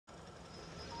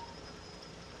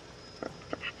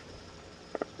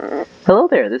Hello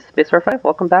there, this is SpaceR5.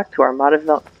 Welcome back to our modded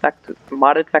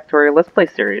Factorio Let's Play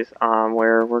series,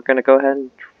 where we're going to go ahead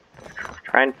and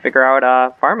try and figure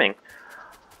out farming,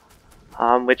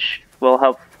 which will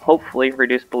help hopefully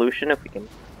reduce pollution if we can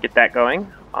get that going.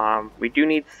 We do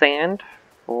need sand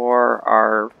for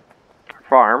our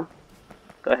farm.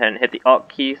 Go ahead and hit the Alt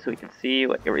key so we can see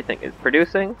what everything is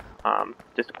producing.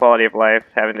 Just quality of life,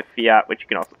 having the fiat, which you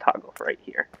can also toggle right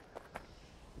here.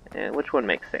 And which one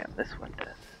makes sand? This one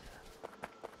does.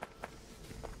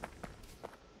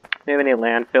 We have any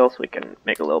landfill, so we can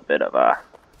make a little bit of a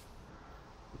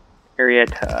area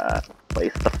to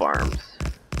place the farms.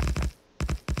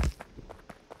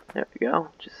 There we go.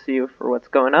 Just see for what's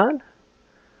going on.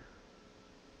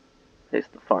 Place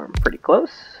the farm pretty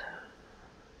close.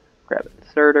 Grab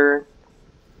inserter.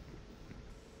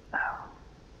 Oh,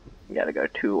 you gotta go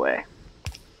two-way.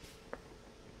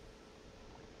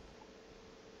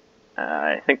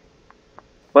 I think.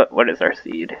 What is our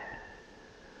seed?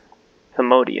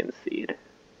 Pimodian seed.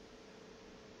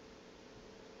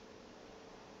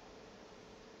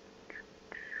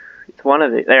 It's one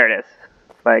of the. There it is.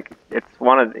 It's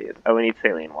one of these. Oh, we need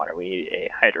saline water. We need a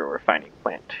hydro refining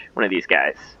plant. One of these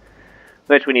guys.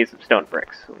 Which we need some stone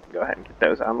bricks. So we can go ahead and get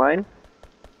those online.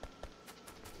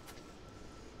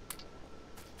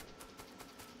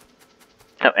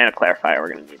 Oh, and a clarifier. We're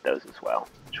going to need those as well.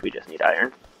 Which we just need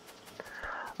iron.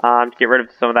 To get rid of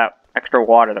some of that extra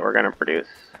water that we're going to produce.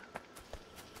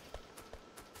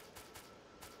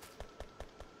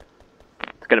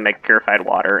 Going to make purified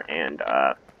water and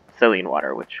saline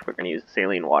water, which we're going to use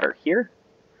saline water here,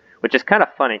 which is kind of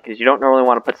funny because you don't normally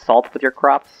want to put salt with your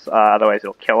crops, otherwise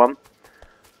you'll kill them,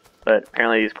 but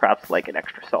apparently these crops like it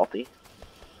extra salty.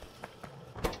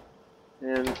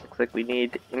 And looks like we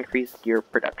need to increase gear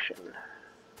production,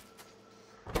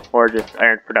 or just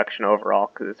iron production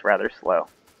overall because it's rather slow.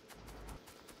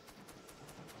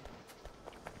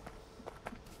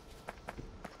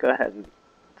 Let's go ahead and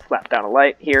slap down a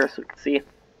light here so we can see.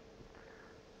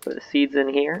 Put the seeds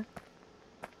in here.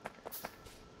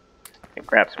 And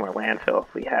grab some more landfill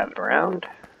if we have it around.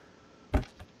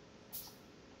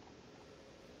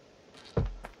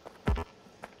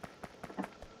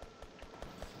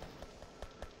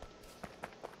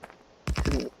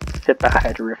 Didn't fit the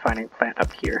hydro refining plant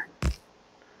up here.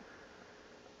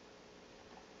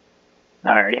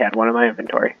 I already had one in my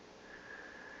inventory.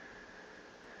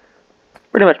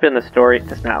 Pretty much been the story. It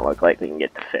does not look like we can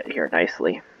get to fit here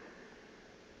nicely.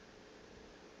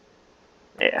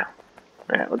 Yeah.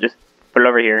 Alright, we'll just put it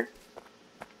over here.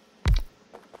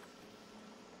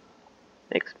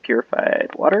 Makes purified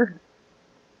water.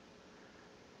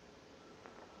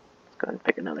 Let's go ahead and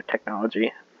pick another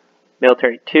technology.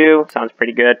 Military 2, sounds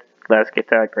pretty good. Let's get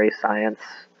to Gray Science.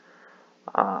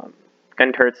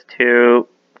 Gun turrets 2,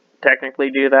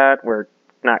 technically do that. We're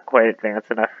not quite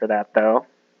advanced enough for that though.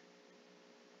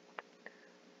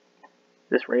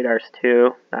 This radar's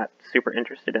 2, not super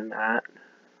interested in that.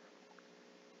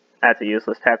 That's a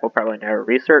useless tech. We'll probably never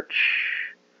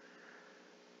research.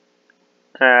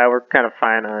 We're kind of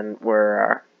fine on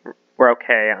we're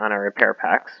okay on our repair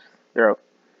packs.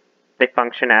 They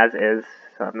function as is,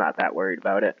 so I'm not that worried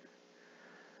about it.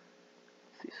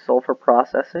 Let's see, sulfur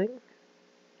processing.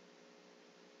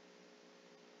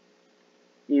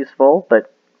 Useful,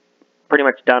 but pretty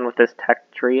much done with this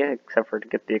tech tree, except for to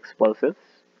get the explosives.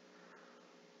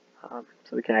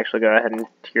 So we can actually go ahead and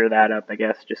tier that up, I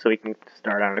guess, just so we can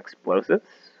start on explosives.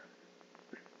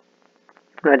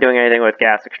 I'm not doing anything with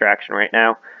gas extraction right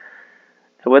now.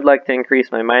 I would like to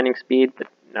increase my mining speed, but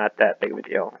not that big of a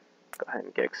deal. Go ahead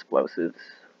and get explosives.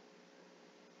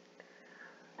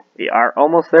 We are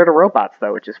almost there to robots,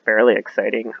 though, which is fairly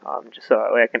exciting, just so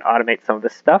that way I can automate some of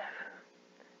this stuff.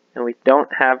 And we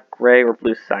don't have gray or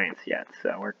blue science yet,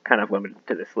 so we're kind of limited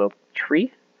to this little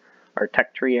tree, or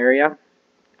tech tree area.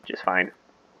 Which is fine.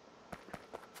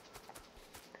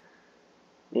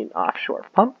 Need an offshore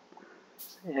pump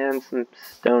and some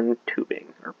stone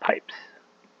tubing or pipes.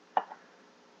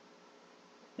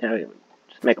 Yeah,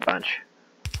 just make a bunch.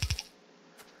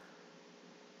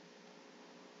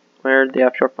 Where did the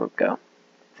offshore pump go?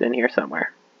 It's in here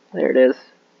somewhere. There it is.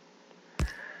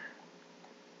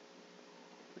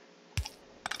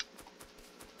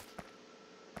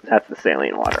 That's the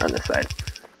saline water on this side.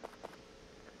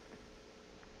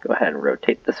 Go ahead and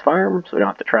rotate this farm so we don't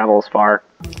have to travel as far.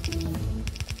 There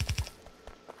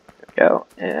we go.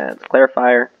 And the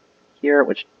clarifier here,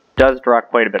 which does draw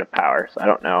quite a bit of power, so I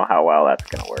don't know how well that's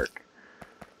going to work.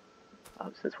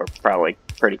 Since we're probably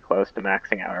pretty close to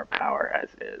maxing out our power as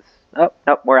is. Oh,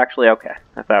 nope, we're actually okay.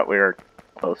 I thought we were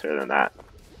closer than that.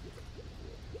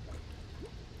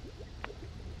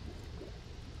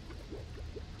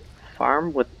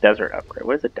 Farm with desert upgrade.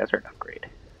 What is a desert upgrade?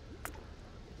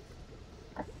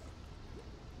 I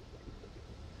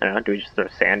don't know, do we just throw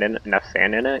sand in, enough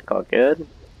sand in it, call it good?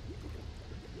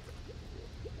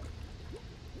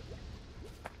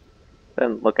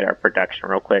 Then look at our production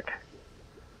real quick.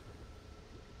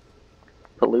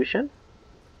 Pollution?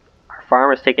 Our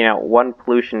farm is taking out 1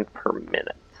 pollution per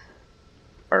minute.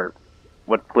 Or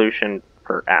what pollution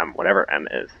per M, whatever M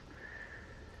is.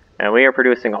 And we are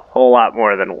producing a whole lot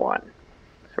more than 1.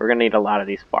 So we're going to need a lot of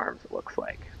these farms, it looks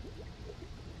like.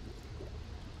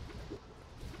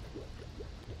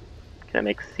 Can I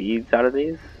make seeds out of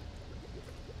these?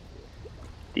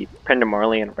 The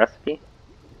Pendemorlian recipe.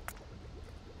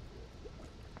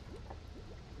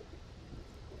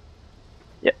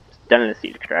 Yep, it's done in a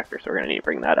seed extractor, so we're going to need to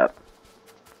bring that up.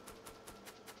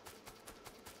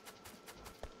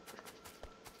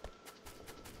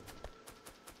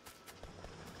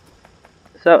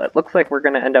 So it looks like we're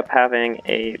going to end up having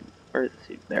a, where is the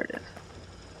seed? There it is.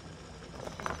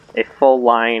 A full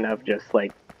line of just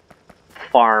like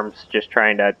farms just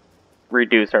trying to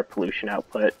reduce our pollution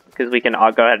output, because we can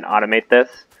all go ahead and automate this.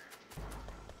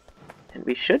 And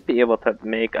we should be able to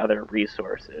make other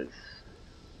resources.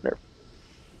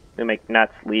 We make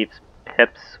nuts, leaves,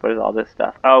 pips, what is all this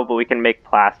stuff? Oh, but we can make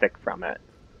plastic from it.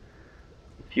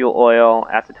 Fuel oil,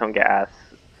 acetone gas.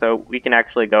 So we can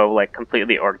actually go like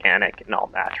completely organic and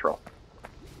all natural.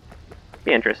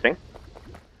 Be interesting.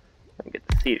 Let me get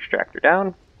the seed extractor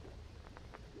down.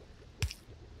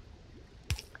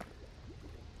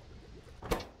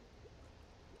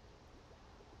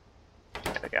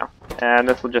 There we go. And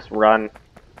this will just run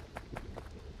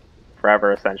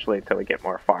forever essentially until we get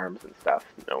more farms and stuff.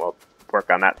 And then we'll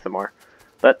work on that some more.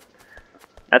 But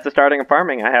that's the starting of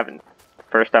farming. I haven't,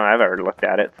 first time I've ever looked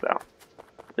at it, so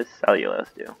what does cellulose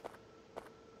do?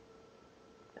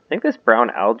 I think this brown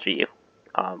algae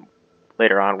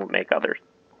later on will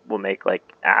make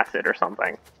like acid or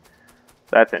something.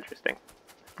 So that's interesting.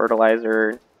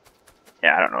 Fertilizer.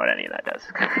 Yeah, I don't know what any of that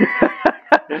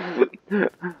does.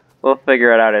 We'll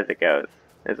figure it out as it goes,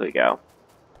 as we go.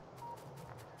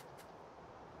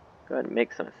 Go ahead and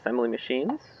make some assembly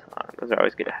machines. Those are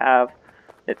always good to have.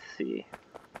 Let's see.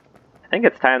 I think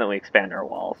it's time that we expand our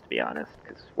walls, to be honest,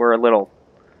 because we're a little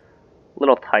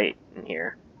tight in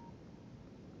here.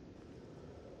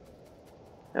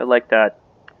 I would like to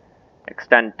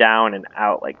extend down and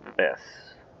out like this.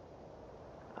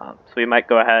 So we might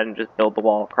go ahead and just build the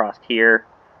wall across here,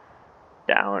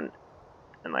 down,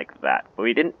 and like that. But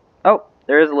we didn't. Oh,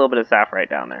 there is a little bit of sapphire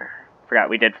down there. Forgot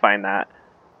we did find that.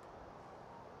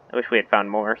 I wish we had found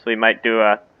more, so we might do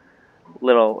a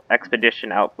little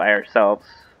expedition out by ourselves.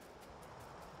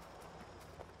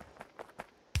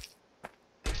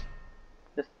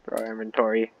 Just throw our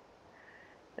inventory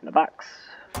in the box.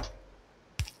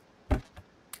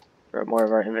 Throw more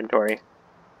of our inventory.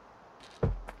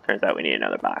 Turns out we need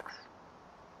another box.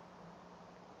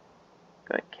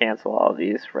 Going to cancel all of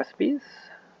these recipes.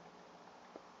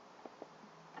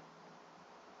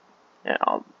 And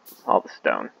all the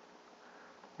stone.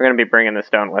 We're going to be bringing the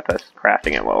stone with us,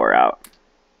 crafting it while we're out.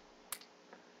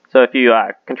 So if you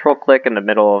control click in the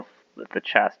middle of the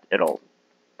chest, it'll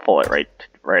pull it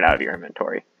right out of your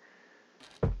inventory.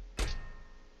 Go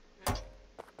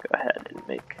ahead and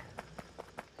make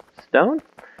stone.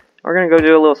 We're going to go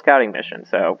do a little scouting mission,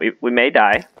 so we may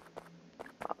die.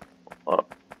 Well,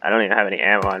 I don't even have any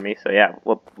ammo on me, so yeah,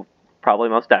 we'll probably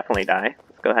most definitely die.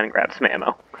 Let's go ahead and grab some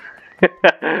ammo.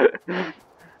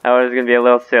 That was going to be a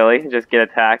little silly, just get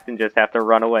attacked and just have to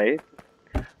run away,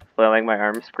 flailing my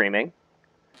arms, screaming.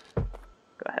 Go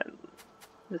ahead and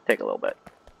just take a little bit.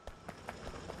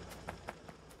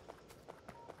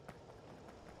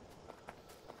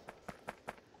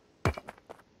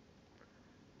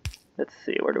 Let's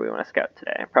see, where do we want to scout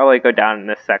today? Probably go down in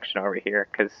this section over here,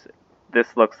 because this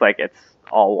looks like it's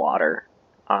all water.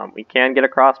 We can get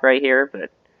across right here, but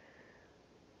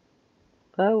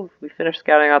oh, we finished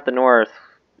scouting out the north.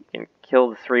 You can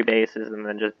kill the 3 bases and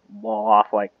then just wall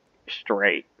off like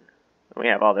straight. We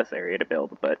have all this area to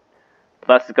build, but the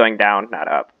bus is going down, not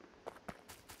up.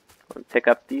 Let's pick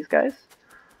up these guys.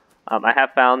 I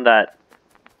have found that,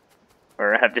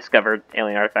 or have discovered,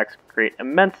 alien artifacts create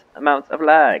immense amounts of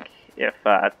lag if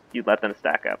you let them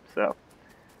stack up. So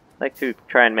I like to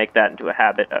try and make that into a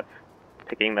habit of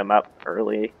picking them up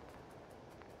early.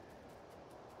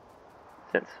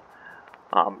 Since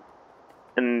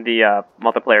in the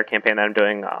multiplayer campaign that I'm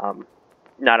doing,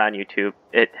 not on YouTube,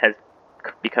 it has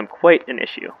become quite an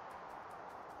issue.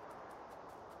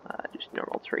 Just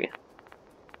normal tree.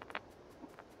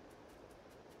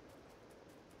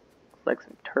 Looks like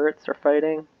some turrets are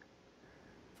fighting.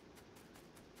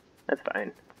 That's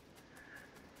fine.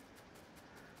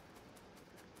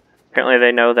 Apparently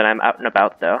they know that I'm out and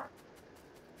about, though.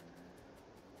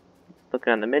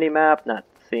 Looking on the mini-map, not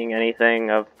seeing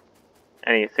anything of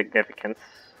any significance.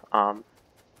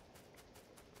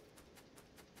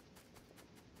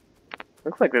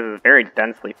 Looks like this is very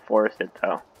densely forested,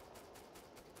 though.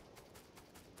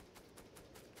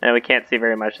 And we can't see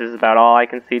very much. This is about all I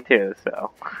can see, too,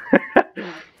 so...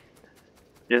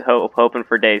 Just hoping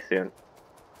for day soon.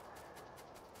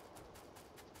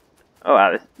 Oh,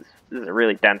 wow, this is a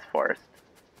really dense forest.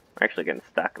 I'm actually getting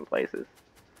stuck in places.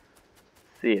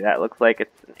 Let's see, that looks like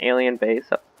it's an alien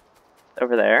base up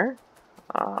over there.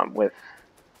 With...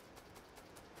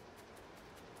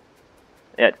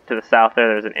 Yeah, to the south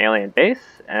there's an alien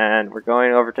base, and we're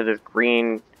going over to this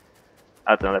green...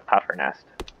 Oh, it's another puffer nest.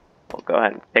 We'll go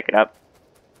ahead and pick it up.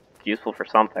 It's useful for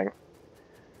something.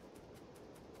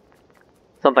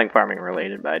 Something farming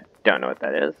related, but I don't know what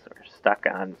that is. We're stuck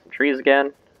on some trees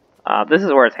again. This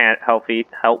is where it's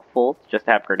helpful just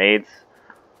to have grenades,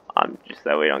 just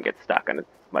so we don't get stuck on as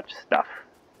much stuff.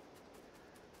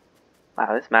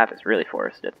 Wow, this map is really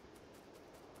forested.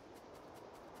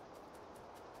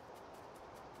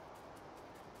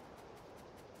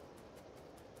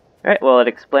 Alright, well, it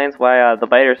explains why the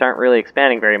biters aren't really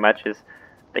expanding very much, is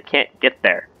they can't get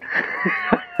there.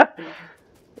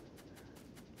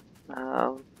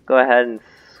 Go ahead and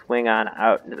swing on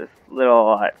out into this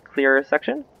little clearer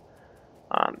section.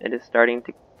 It is starting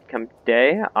to become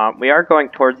day. We are going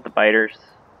towards the biters,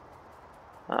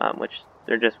 which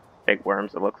they're just big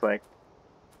worms, it looks like.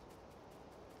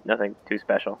 Nothing too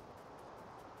special.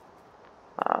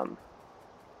 Go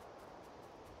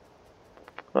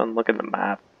and look at the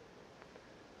map.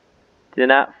 Did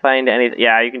not find any.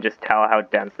 Yeah, you can just tell how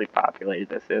densely populated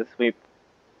this is. We're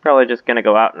probably just going to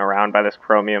go out and around by this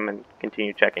chromium and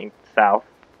continue checking south.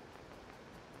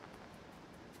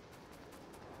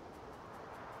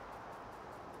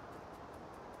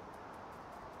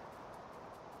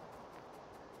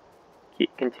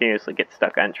 Continuously get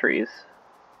stuck on trees.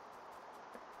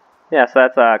 Yeah, so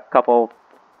that's a couple.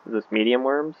 Is this medium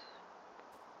worms?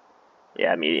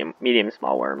 Yeah, medium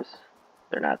small worms.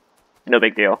 They're not. No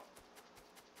big deal.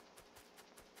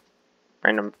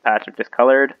 Random patch of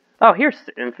discolored. Oh, here's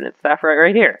infinite sapphire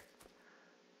right here.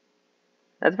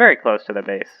 That's very close to the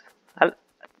base. Has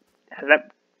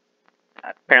that...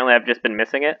 Apparently I've just been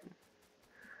missing it.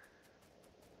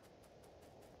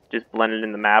 Just blended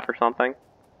in the map or something.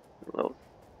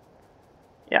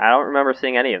 Yeah, I don't remember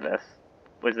seeing any of this.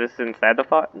 Was this inside the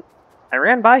fort? I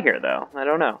ran by here, though. I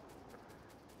don't know.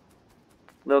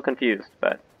 A little confused,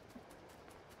 but...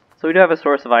 So we do have a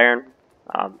source of iron.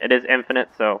 It is infinite,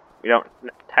 so we don't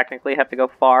technically have to go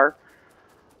far.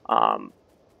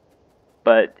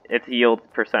 But its yield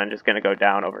percentage is going to go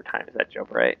down over time. Is that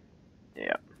joke right?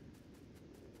 Yeah.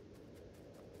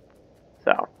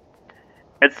 So,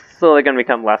 it's slowly going to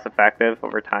become less effective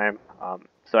over time.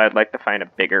 So I'd like to find a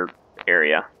bigger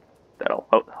area that'll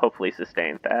hopefully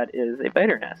sustain. That is a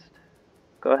biter nest.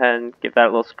 Go ahead and give that a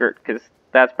little skirt, because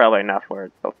that's probably enough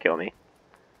where they'll kill me.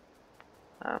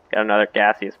 Got another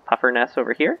gaseous puffer nest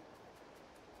over here.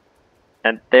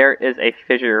 And there is a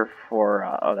fissure for...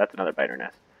 oh, that's another biter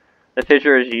nest. The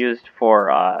fissure is used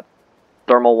for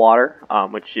thermal water,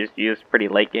 which is used pretty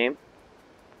late game.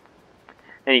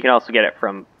 And you can also get it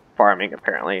from farming,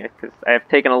 apparently, because I have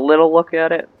taken a little look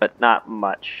at it, but not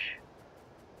much.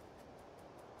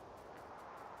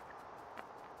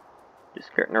 Just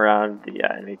skirting around the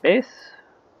enemy base.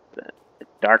 The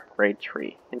dark gray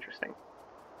tree. Interesting.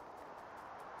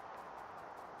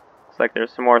 Looks like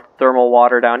there's some more thermal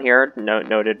water down here,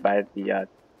 noted by the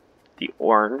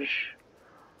orange.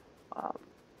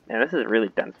 And this is really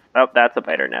dense. Oh, that's a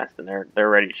biter nest, and they're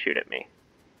ready to shoot at me.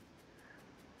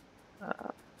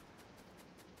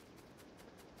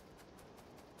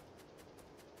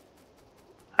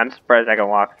 I'm surprised I can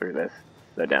walk through this.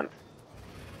 It's so dense.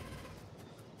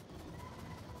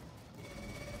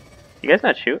 You guys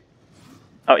not shoot?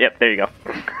 Oh, yep, there you go.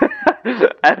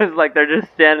 I was like, they're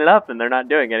just standing up and they're not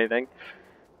doing anything.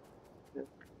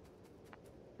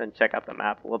 Then check out the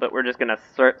map a little bit. We're just gonna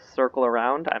circle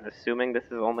around. I'm assuming this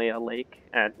is only a lake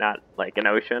and not like an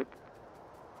ocean.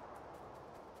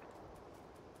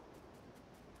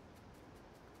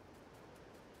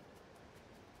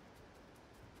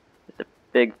 It's a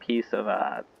big piece of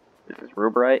this is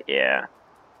ruberite. Yeah,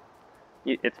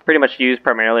 it's pretty much used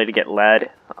primarily to get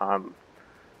lead.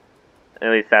 At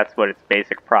least that's what its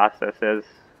basic process is.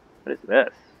 What is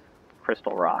this?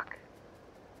 Crystal rock.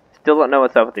 Still don't know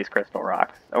what's up with these crystal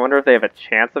rocks. I wonder if they have a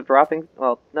chance of dropping.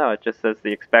 Well, no, it just says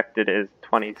the expected is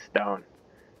 20 stone.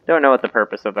 Don't know what the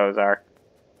purpose of those are.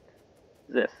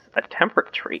 is this? A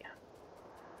temperate tree.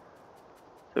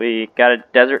 So we got a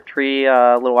desert tree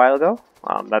a little while ago.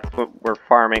 That's what we're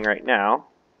farming right now.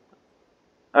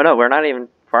 Oh no, we're not even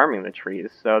farming the trees,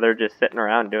 so they're just sitting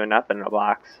around doing nothing in a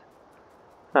box.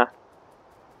 Huh.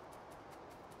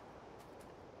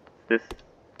 Is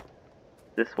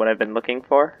this what I've been looking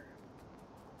for?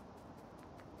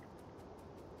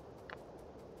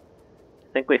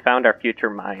 I think we found our future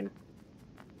mine.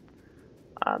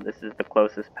 This is the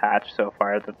closest patch so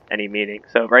far to any meeting.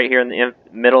 So right here in the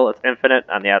middle it's infinite,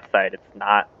 on the outside it's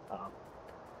not.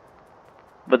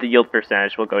 But the yield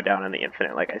percentage will go down in the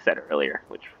infinite, like I said earlier,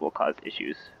 which will cause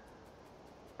issues.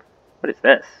 What is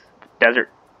this?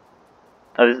 Desert.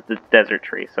 Oh, this is the desert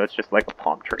tree, so it's just like a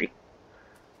palm tree.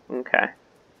 Okay.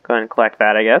 Go ahead and collect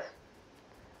that, I guess.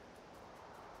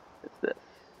 What's this?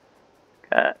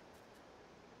 Got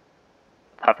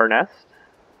puffer nest.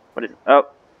 What is? Oh,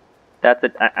 that's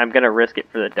it. I'm gonna risk it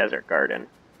for the desert garden,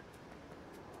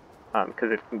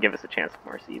 because it can give us a chance at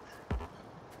more seeds.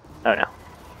 Oh no,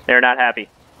 they're not happy.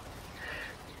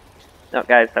 No,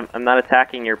 guys, I'm not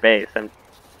attacking your base. I'm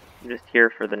just here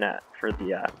for the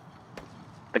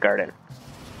the garden.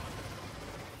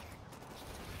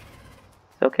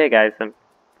 It's okay, guys.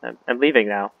 I'm leaving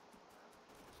now.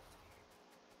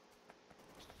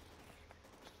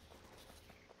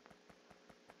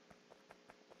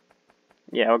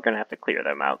 Yeah, we're gonna have to clear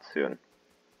them out soon.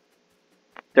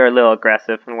 They're a little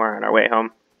aggressive, and we're on our way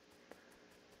home.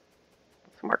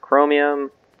 Some more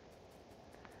chromium.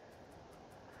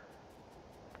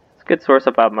 It's a good source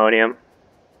of obmodium,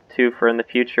 too, for in the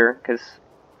future, because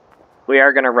we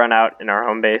are gonna run out in our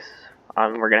home base.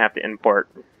 We're gonna have to import.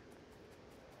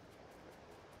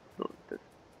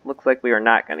 Looks like we are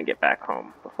not gonna get back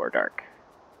home before dark.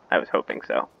 I was hoping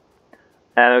so.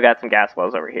 And we got some gas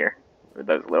wells over here, with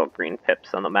those little green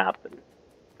pips on the map.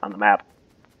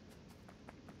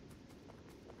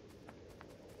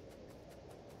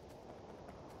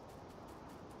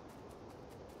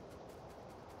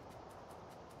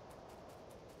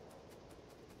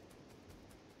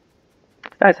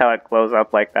 It's nice how it glows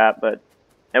up like that, but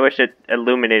I wish it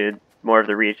illuminated more of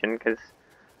the region, because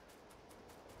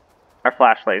our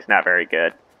flashlight is not very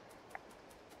good.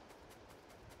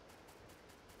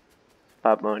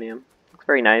 Obmonium. Looks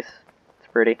very nice. It's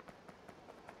pretty.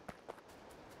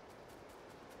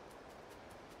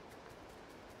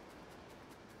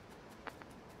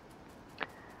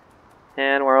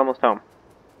 And we're almost home.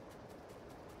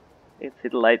 You can see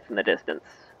the lights in the distance.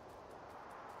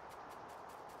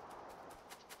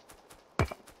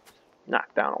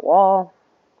 Knock down a wall.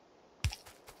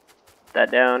 Put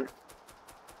that down.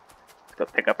 Let's go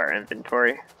pick up our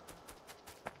inventory.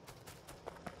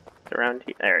 It's around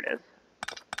here. There it is.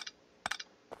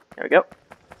 There we go.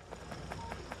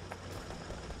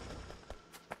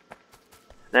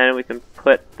 Then we can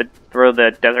throw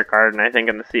the desert garden, I think,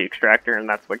 in the seed extractor, and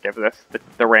that's what gives us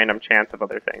the random chance of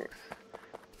other things.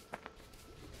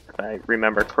 If I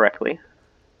remember correctly.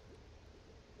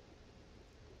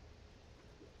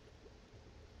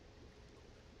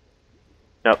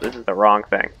 Nope, this is the wrong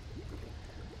thing.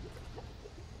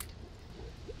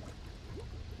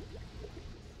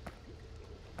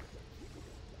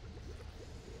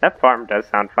 That farm does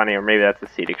sound funny, or maybe that's a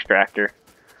seed extractor.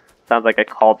 Sounds like a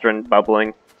cauldron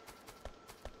bubbling.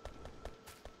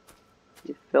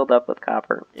 You filled up with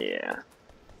copper? Yeah.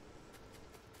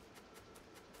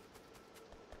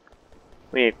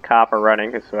 We need copper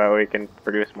running so we can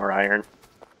produce more iron.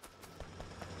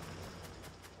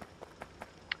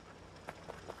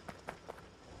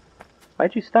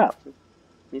 Why'd you stop?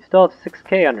 You still have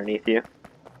 6K underneath you.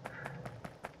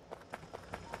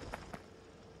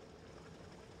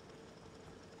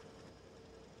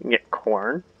 You can get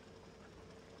corn.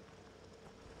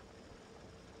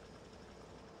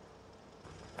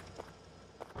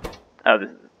 Oh,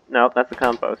 no, that's a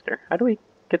composter. How do we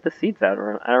get the seeds out?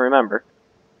 I don't remember.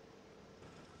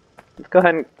 Let's go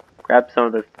ahead and grab some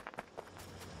of the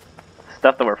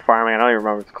stuff that we're farming. I don't even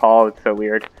remember what it's called. It's so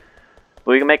weird.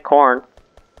 But we can make corn.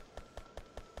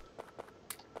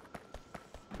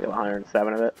 We have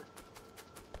 107 of it.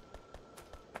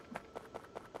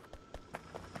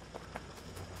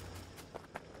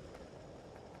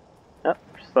 Oh,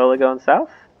 we're slowly going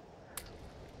south.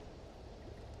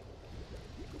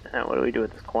 And what do we do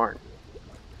with this corn?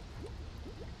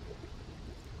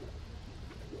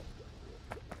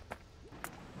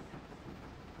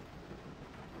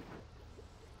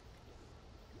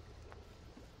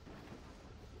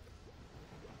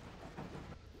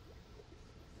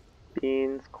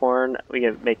 Beans, corn. We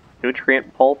can make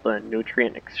nutrient pulp and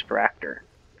nutrient extractor.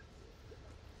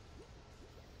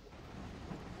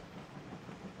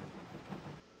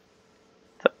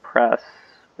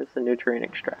 is the nutrient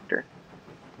extractor?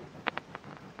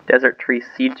 Desert tree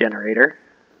seed generator.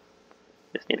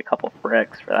 Just need a couple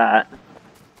bricks for that.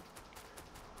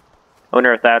 I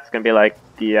wonder if that's gonna be like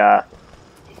the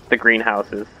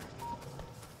greenhouses,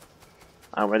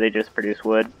 where they just produce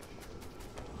wood.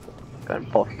 Go ahead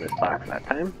and pull from this box that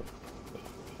time.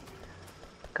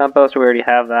 Compost, we already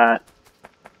have that.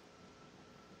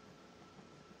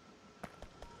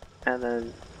 And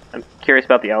then I'm curious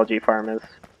about the algae farm is.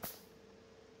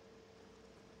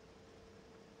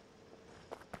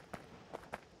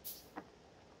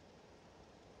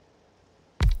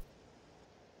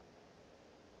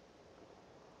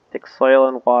 Take soil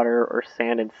and water or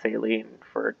sand and saline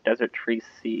for desert tree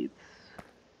seeds.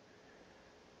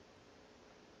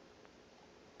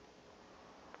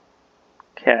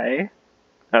 Okay.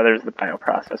 Oh, there's the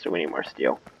bioprocessor. We need more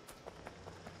steel.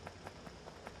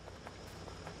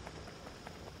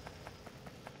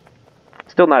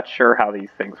 Still not sure how these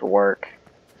things work.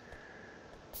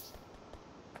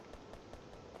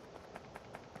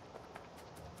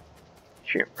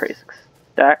 Nutrient price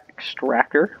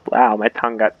extractor. Wow, my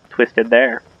tongue got twisted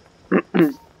there.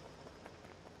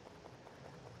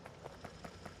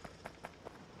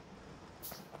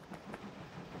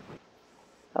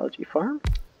 Algae farm.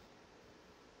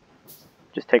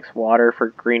 Just takes water for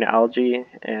green algae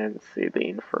and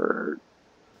saline for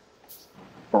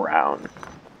brown.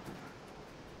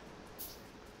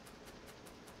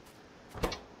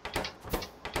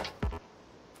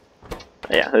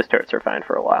 Yeah, those turrets are fine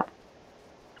for a while.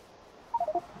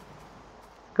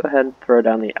 Go ahead and throw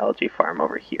down the algae farm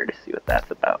over here to see what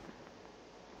that's about.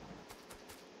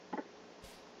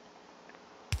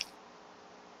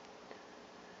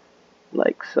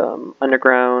 Like some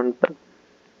underground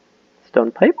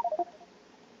stone pipe.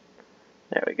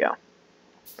 There we go.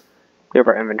 Clear up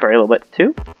our inventory a little bit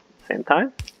too, same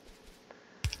time.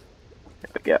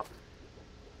 There we go.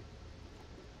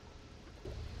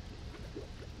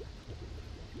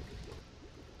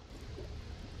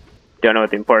 Don't know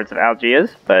what the importance of algae is,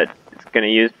 but it's going to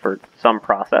be used for some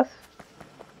process.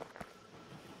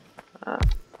 Let's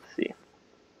see.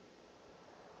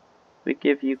 We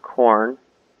give you corn.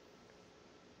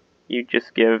 You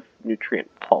just give nutrient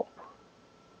pulp.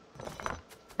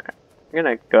 Right. I'm going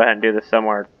to go ahead and do this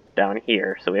somewhere down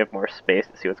here so we have more space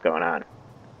to see what's going on.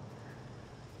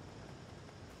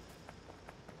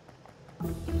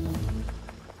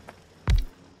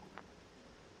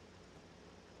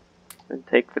 And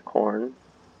take the corn.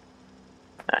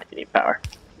 You need power.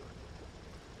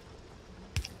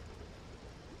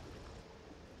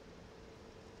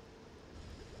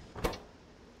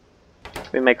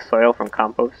 We make soil from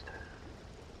compost.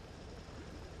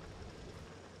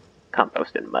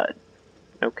 Compost and mud.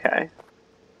 Okay.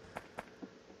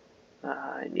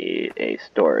 I need a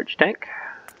storage tank.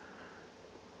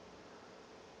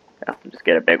 Yeah, I'll just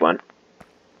get a big one.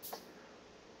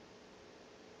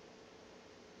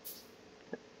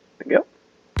 There we go.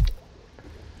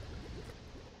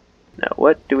 Now,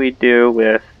 what do we do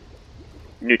with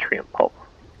nutrient pulp?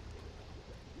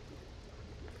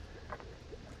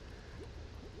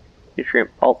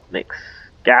 Nutrient pulp makes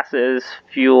gases,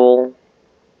 fuel,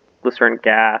 glycerin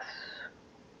gas.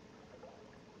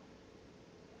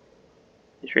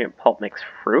 Nutrient pulp makes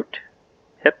fruit,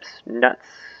 hips, nuts,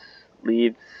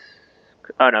 leaves.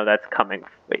 Oh no, that's coming.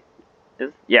 Wait,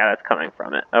 yeah, that's coming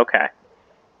from it. Okay.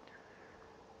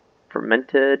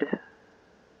 Fermented.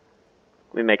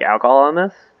 We make alcohol on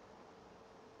this.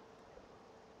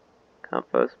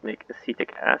 Compost make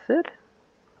acetic acid.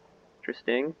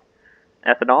 Interesting.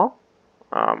 Ethanol,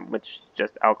 which is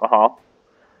just alcohol.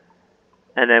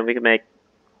 And then we can make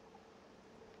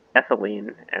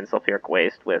ethylene and sulfuric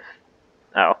waste with,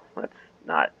 oh, that's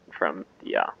not from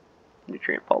the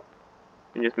nutrient pulp.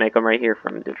 We just make them right here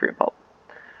from nutrient pulp.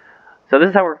 So this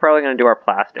is how we're probably going to do our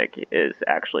plastic, is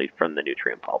actually from the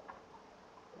nutrient pulp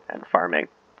and farming.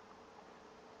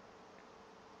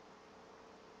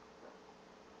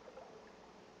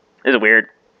 This is weird.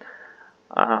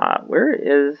 Where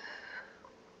is...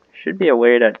 Should be a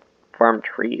way to farm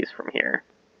trees from here.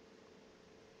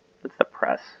 What's the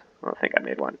press? I don't think I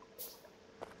made one.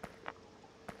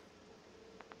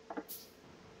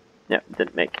 Yep,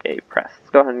 didn't make a press.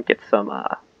 Let's go ahead and get some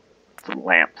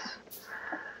lamps.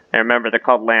 And remember, they're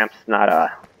called lamps,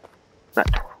 not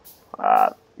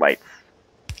lights.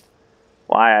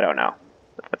 Why, I don't know.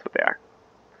 But that's what they are.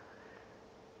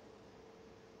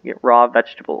 You get raw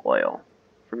vegetable oil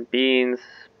from beans,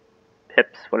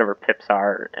 pips, whatever pips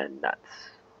are, and nuts.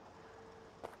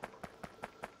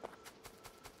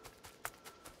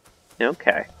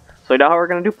 Okay, so we know how we're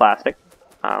going to do plastic.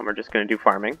 We're just going to do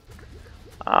farming.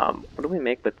 What do we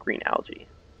make with green algae?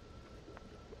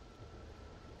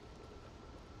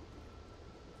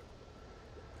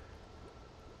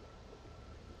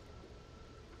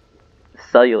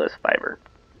 cellulose fiber.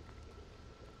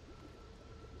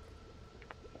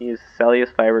 Use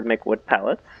cellulose fiber to make wood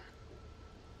pellets.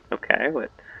 Okay, what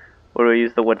do we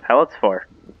use the wood pellets for?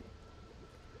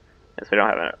 Guess we don't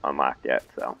have it unlocked yet,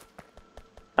 so.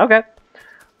 Okay.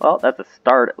 Well, that's a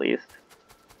start at least.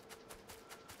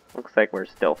 Looks like we're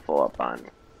still full up on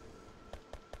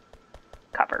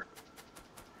copper.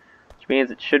 Which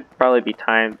means it should probably be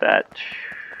time that...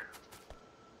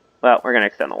 Well, we're going to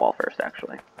extend the wall first,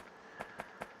 actually.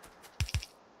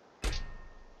 Just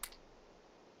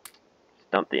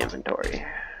dump the inventory.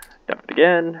 Dump it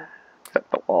again.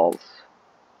 Accept the walls.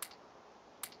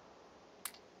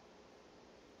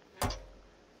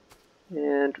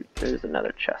 And there's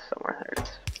another chest somewhere. There it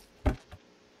is.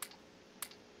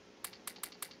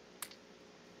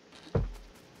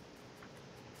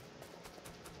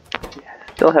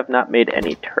 Still have not made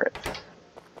any turrets.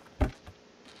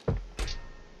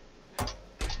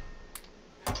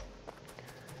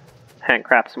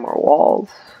 Handcraft some more walls.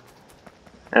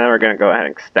 And then we're going to go ahead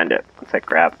and extend it once I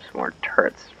grab some more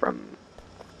turrets from...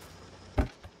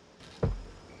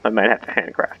 I might have to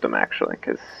handcraft them actually,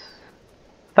 because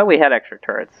I thought we had extra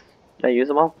turrets. Did I use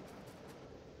them all?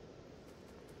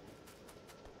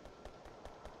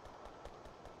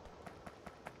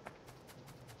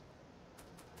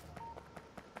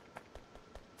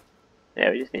 Yeah,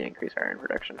 we just need to increase our iron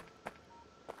production.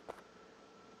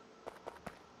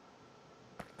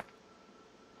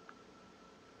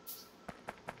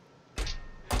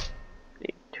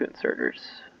 Need 2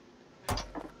 inserters.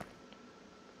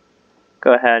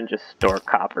 Go ahead and just store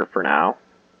copper for now.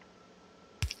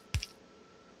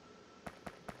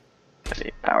 I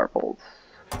need power poles.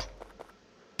 There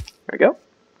we go.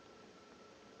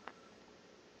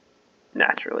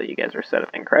 Naturally, you guys are set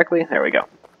up incorrectly. There we go.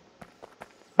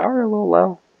 Power a little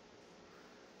low.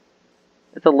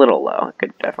 It's a little low. It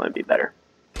could definitely be better.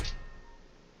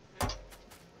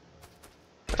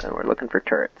 And we're looking for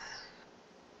turrets.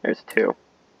 There's 2.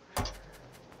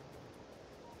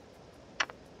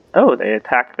 Oh, they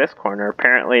attacked this corner.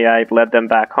 Apparently I led them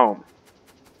back home.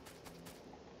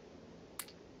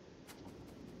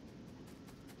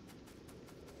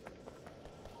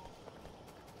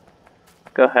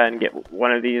 Go ahead and get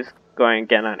one of these going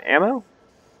again on ammo.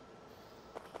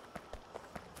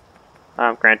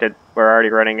 Granted, we're already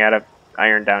running out of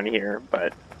iron down here,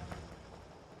 but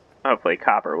hopefully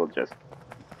copper will just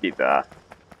be the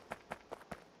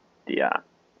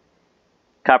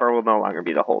copper will no longer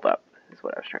be the holdup, is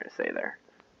what I was trying to say there.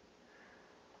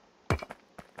 Go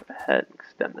ahead and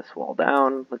extend this wall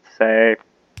down, let's say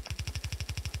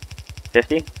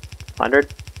 50,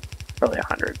 100, probably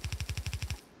 100.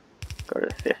 Go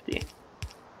to 50.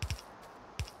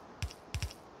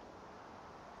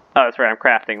 Oh, that's right, I'm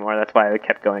crafting more, that's why it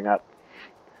kept going up.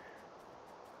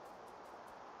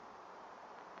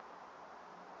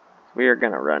 We are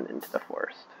going to run into the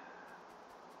forest.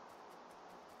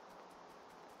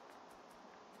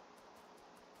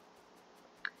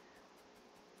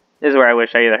 This is where I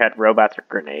wish I either had robots or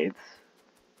grenades.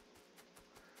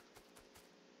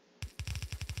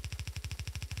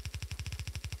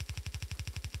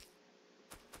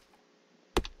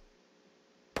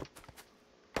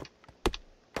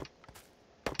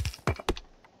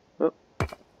 Oop.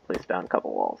 Place down a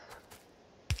couple walls.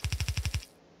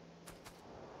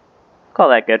 Call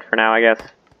that good for now, I guess.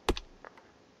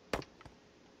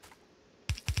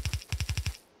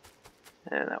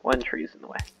 And that one tree's in the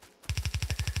way.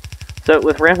 So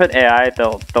with rampant AI,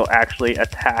 they'll actually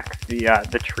attack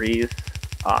the trees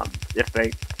if they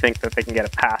think that they can get a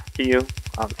path to you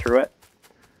through it.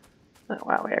 Oh,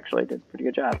 wow, we actually did a pretty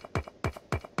good job.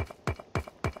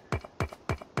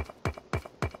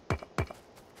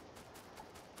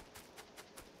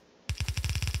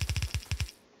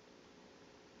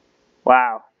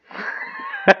 Wow.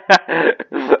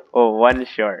 Oh, one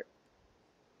short.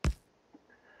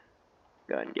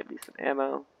 Go ahead and give me some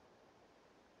ammo.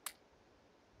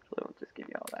 Actually, we'll just give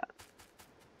you all that.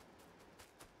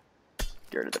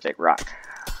 Get rid of the big rock.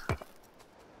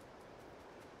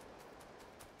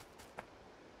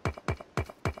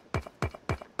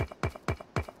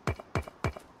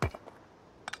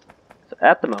 So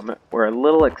at the moment, we're a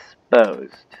little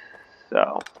exposed.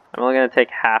 So I'm only going to take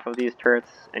half of these turrets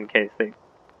in case they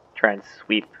try and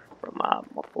sweep from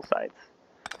multiple sides.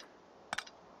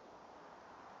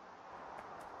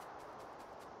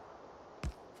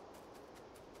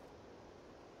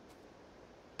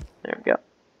 There we go.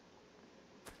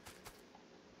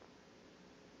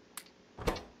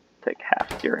 Take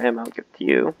half of your ammo, give it to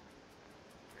you.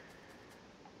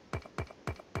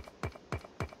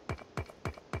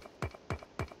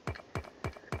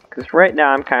 Because Because right now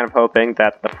I'm kind of hoping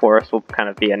that the forest will kind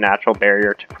of be a natural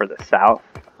barrier for the south.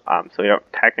 So we don't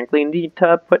technically need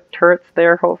to put turrets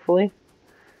there, hopefully.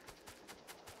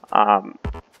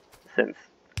 Since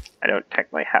I don't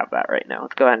technically have that right now.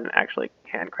 Let's go ahead and actually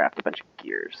handcraft a bunch of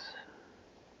gears.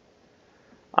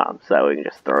 So that we can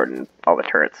just throw it in all the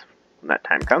turrets when that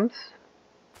time comes.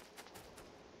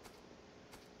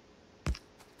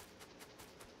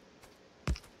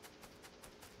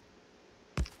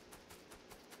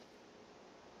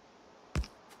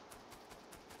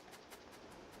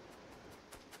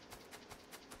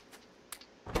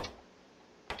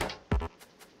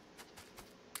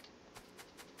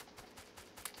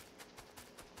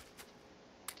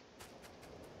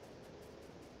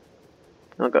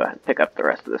 I'll go ahead and pick up the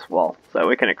rest of this wall so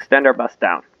we can extend our bus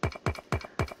down.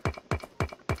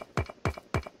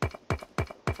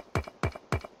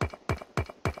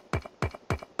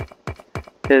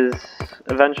 Because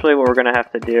eventually what we're going to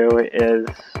have to do is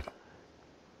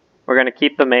we're going to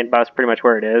keep the main bus pretty much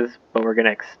where it is, but we're going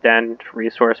to extend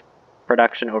resource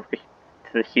production over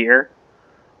to here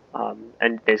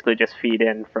and basically just feed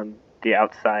in from the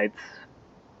outsides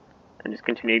and just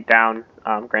continue down.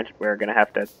 Granted, we're going to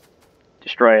have to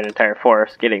destroy an entire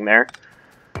forest getting there.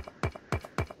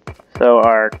 So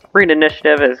our green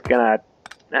initiative is going to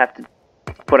have to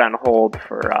put on hold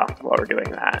for while we're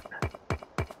doing that.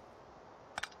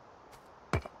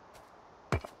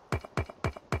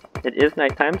 It is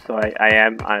nighttime, so I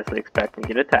am honestly expecting to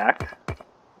get attacked.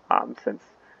 Since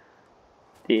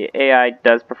the AI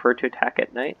does prefer to attack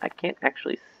at night, I can't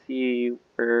actually see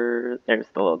where... There's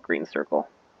the little green circle.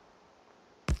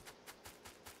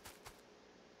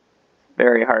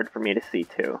 Very hard for me to see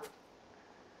too.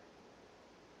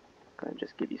 I'm gonna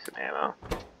just give you some ammo.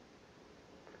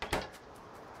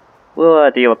 We'll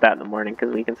deal with that in the morning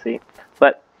because we can see.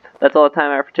 But that's all the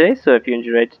time I have for today. So if you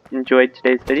enjoyed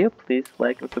today's video, please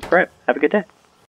like and subscribe. Have a good day.